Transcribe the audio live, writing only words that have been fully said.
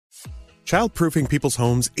Childproofing people's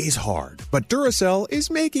homes is hard, but Duracell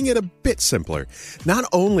is making it a bit simpler. Not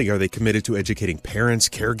only are they committed to educating parents,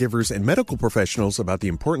 caregivers, and medical professionals about the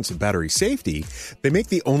importance of battery safety, they make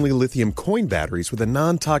the only lithium coin batteries with a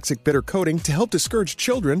non-toxic bitter coating to help discourage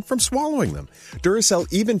children from swallowing them. Duracell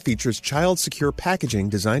even features child-secure packaging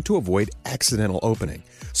designed to avoid accidental opening.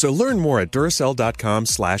 So learn more at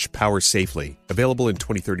Duracell.com/powersafely. Available in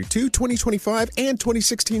 2032, 2025, and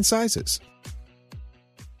 2016 sizes.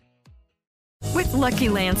 With Lucky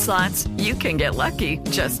Land Slots, you can get lucky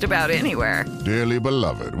just about anywhere. Dearly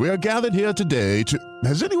beloved, we are gathered here today to...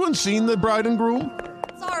 Has anyone seen the bride and groom?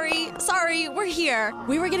 Sorry, we're here.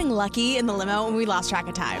 We were getting lucky in the limo and we lost track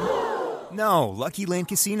of time. No, Lucky Land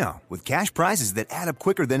Casino, with cash prizes that add up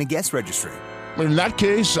quicker than a guest registry. In that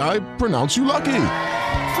case, I pronounce you lucky.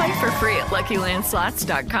 Play for free at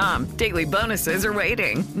LuckyLandSlots.com. Daily bonuses are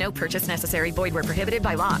waiting. No purchase necessary. Void where prohibited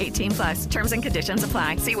by law. 18+. Terms and conditions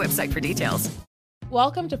apply. See website for details.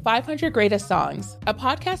 Welcome to 500 Greatest Songs, a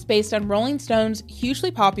podcast based on Rolling Stone's hugely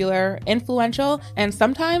popular, influential, and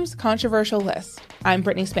sometimes controversial list. I'm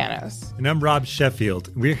Brittany Spanos. And I'm Rob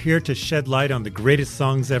Sheffield. We're here to shed light on the greatest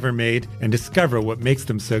songs ever made and discover what makes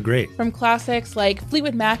them so great. From classics like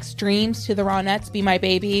Fleetwood Mac's Dreams to the Ronettes' Be My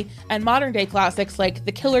Baby, and modern-day classics like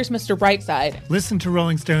The Killer's Mr. Brightside. Listen to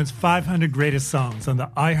Rolling Stone's 500 Greatest Songs on the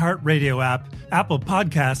iHeartRadio app, Apple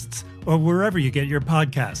Podcasts, or wherever you get your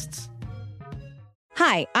podcasts.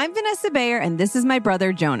 Hi, I'm Vanessa Bayer, and this is my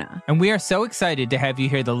brother, Jonah. And we are so excited to have you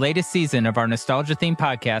hear the latest season of our nostalgia-themed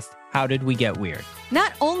podcast, How Did We Get Weird?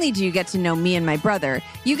 Not only do you get to know me and my brother,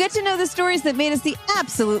 you get to know the stories that made us the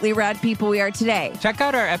absolutely rad people we are today. Check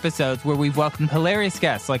out our episodes where we've welcomed hilarious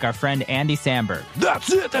guests like our friend Andy Samberg.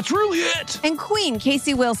 That's it. That's really it. And Queen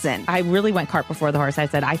Casey Wilson. I really went cart before the horse. I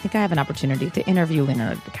said, I think I have an opportunity to interview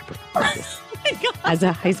Leonardo DiCaprio. As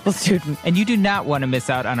a high school student. And you do not want to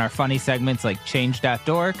miss out on our funny segments like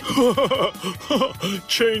Change.dork.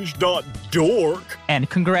 Change.dork. And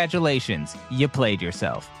congratulations, you played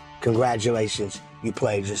yourself. Congratulations, you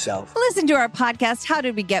played yourself. Listen to our podcast, How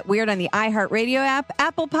Did We Get Weird, on the iHeartRadio app,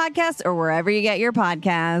 Apple Podcasts, or wherever you get your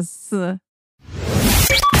podcasts.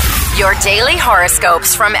 Your daily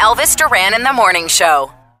horoscopes from Elvis Duran in the Morning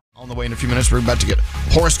Show. On the way in a few minutes, we're about to get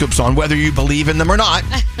horoscopes on, whether you believe in them or not.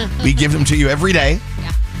 We give them to you every day.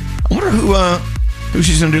 Yeah. I wonder who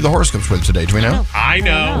she's going to do the horoscopes with today. Do we know? I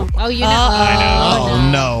know. Oh, you know. I know.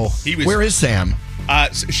 Oh, no. Where is Sam?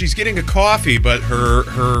 She's getting a coffee, but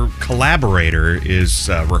her collaborator is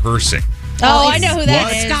rehearsing. Oh, I know who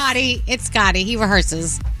that is. Scotty. It's Scotty. He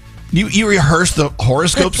rehearses. You rehearse the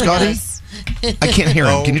horoscope, Scotty? Yes. I can't hear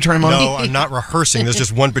him. Can you turn him on? No, I'm not rehearsing. There's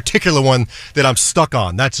just one particular one that I'm stuck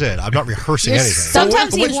on. That's it. I'm not rehearsing anything.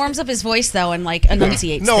 Sometimes he warms up his voice, though, and like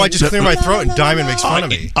enunciates No, things. I just clear my throat, and Diamond makes fun of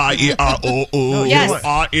me. Yes.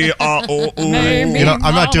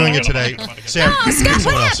 I'm not doing it today. Sam, Scott,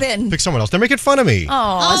 what happened? Pick someone else. They're making fun of me.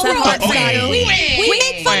 Oh, is that hard for you? We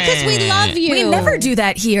make fun because we love you. We never do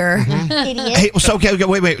that here. Idiot. Hey, so okay,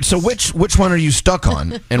 wait. So which one are you stuck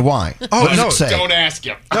on, and why? Oh, what does no, it say? Don't ask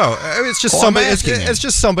him. No, it's just somebody. It's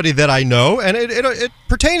just somebody that I know, and it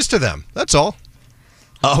pertains to them. That's all.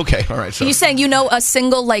 Oh, okay, all right. So Are you saying you know a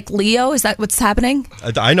single like Leo? Is that what's happening?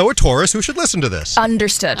 I know a Taurus who should listen to this.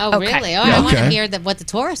 Understood. Oh, okay. really? Oh, I want to hear what the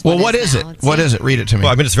Taurus Well, one what is it? now. What is it? Read it to me.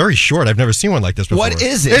 Well, I mean, it's very short. I've never seen one like this before. What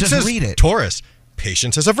is it? Just read it. Taurus,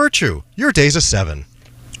 patience is a virtue. Your day's a 7.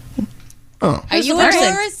 Oh. Are you a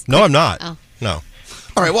Taurus? No, I'm not. Oh. No.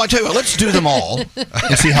 All right, well, I'll tell you what, let's do them all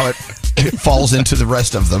and see how it falls into the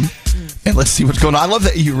rest of them. And let's see what's going on. I love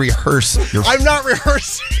that you rehearse your... I'm not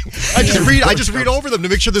rehearsing. I just read over them to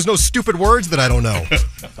make sure there's no stupid words that I don't know.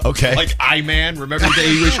 Okay. Like I-Man. Remember the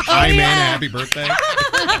day you wish I-Man a happy birthday?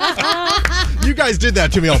 You guys did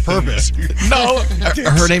that to me on purpose. No.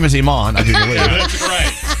 Her name is Iman, I do believe. That's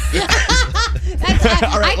right.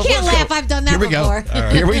 I can't laugh. I've done that before.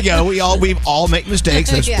 Right. Here we go. We all make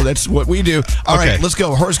mistakes. That's what we do. All right, let's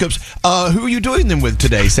go. Horoscopes. Who are you doing them with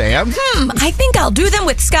today, Sam? I think I'll do them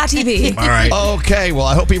with Scotty B. All right. Okay. Well,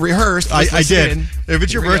 I hope he rehearsed. I did. If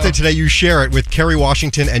it's your birthday today, you share it with Kerry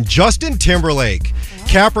Washington and Justin Timberlake.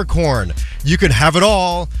 Capricorn, you can have it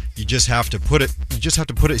all. You just have to put it.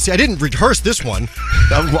 See, I didn't rehearse this one.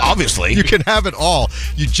 Well, obviously. You can have it all.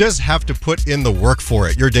 You just have to put in the work for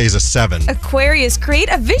it. Your day's a 7. Aquarius, create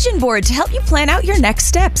a vision board to help you plan out your next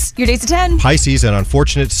steps. Your day's a 10. Pisces, an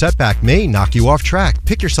unfortunate setback may knock you off track.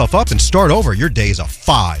 Pick yourself up and start over. Your day's a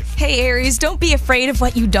 5. Hey, Aries, don't be afraid of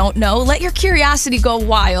what you don't know. Let your curiosity go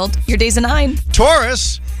wild. Your day's a 9.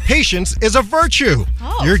 Taurus, patience is a virtue.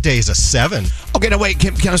 Your day's a 7. Okay, now wait,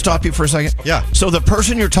 can I stop you for a second? Yeah. So the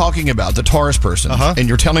person you're talking about, the Taurus person, and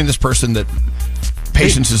you're telling this person that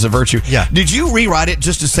Patience is a virtue. Yeah. Did you rewrite it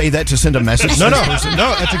just to say that to send a message? No,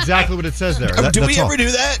 that's exactly what it says there. Do we ever do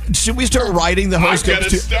that? Should we start writing the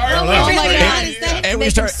horoscopes? And we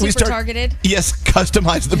start targeted. Yes,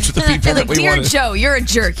 customize them to the people that we Dear want. Joe, you're a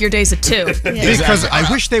jerk. Your day's a 2. Because I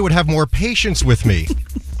wish they would have more patience with me.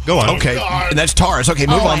 Go on. Okay, and that's Taurus. Okay,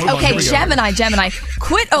 move on. Okay, Gemini.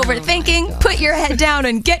 Quit overthinking, put your head down,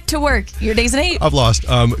 and get to work. Your day's an 8. I've lost.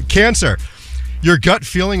 Cancer. Your gut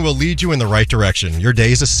feeling will lead you in the right direction. Your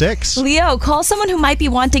day's a 6. Leo, call someone who might be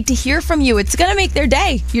wanting to hear from you. It's going to make their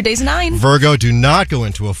day. Your day's a 9. Virgo, do not go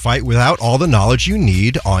into a fight without all the knowledge you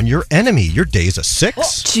need on your enemy. Your day's a 6.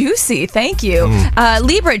 Oh, juicy, thank you.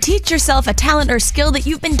 Libra, teach yourself a talent or skill that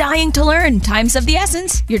you've been dying to learn. Time's of the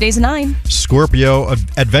essence. Your day's a 9. Scorpio,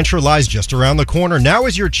 adventure lies just around the corner. Now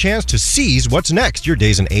is your chance to seize what's next. Your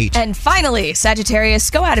day's an 8. And finally, Sagittarius,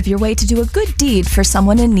 go out of your way to do a good deed for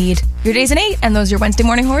someone in need. Your day's an 8, and those are your Wednesday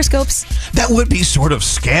morning horoscopes. That would be sort of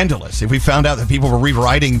scandalous if we found out that people were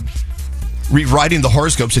rewriting the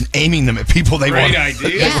horoscopes and aiming them at people they want.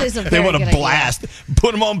 Idea. They want to blast.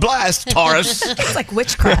 Put them on blast, Taurus. It's like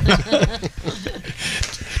witchcraft.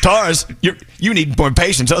 Taurus, you need more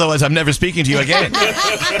patience, otherwise I'm never speaking to you again.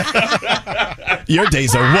 Your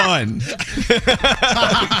day's a 1.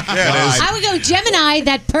 I would go Gemini.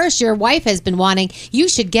 That purse your wife has been wanting, you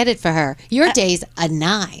should get it for her. Your day's a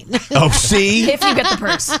 9. Oh, see? If you get the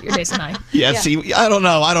purse, your day's a 9. Yeah, see, I don't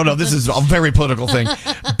know. This is a very political thing.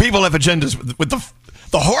 People have agendas with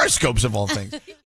the horoscopes of all things.